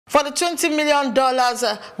For the $20 million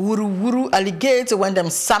Wuruwuru allegate when them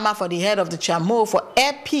summer for the head of the Chairmo for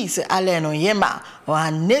Air Peace, Onyema,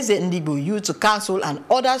 Ohaneze Ndigbo Youth Council and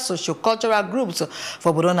other socio-cultural groups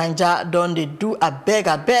for Naija done they do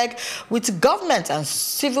abeg with government and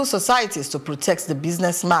civil societies to protect the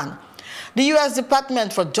businessman. The U.S.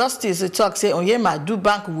 Department for Justice talk say Onyema do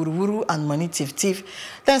bank Wuruwuru and money thief.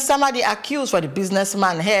 Then somebody accused for the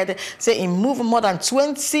businessman head say he moved more than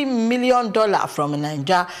 $20 million from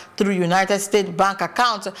Naija through United States bank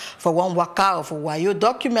account for one waka of wayo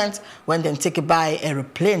document when them take it by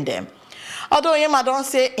aeroplane them. Although Onyema don't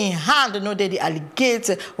say in hand no they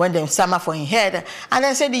allegate when them summer for in head, and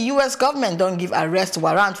then say the U.S. government don't give arrest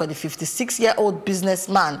warrant for the 56-year-old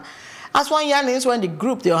businessman. As one year is when the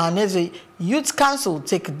group, the Ohaneze Youth Council,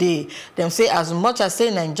 take day, them say as much as say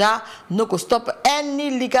Naija no go stop any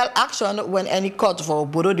legal action when any court for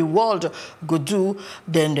Obodo the world go do,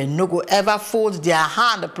 then they no go ever fold their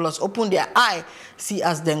hand plus open their eye, see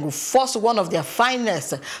as then go force one of their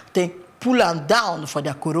finest, they pull them down for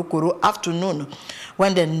their koro afternoon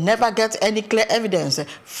when they never get any clear evidence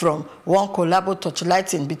from one collabo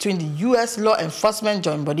torchlighting between the U.S. law enforcement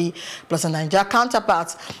joint body plus a Naija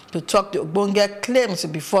counterparts to talk the Ogbonge claims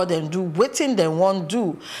before them do waiting they won't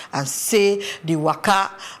do and say the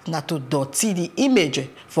waka na to dirty the image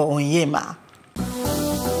for Onyema.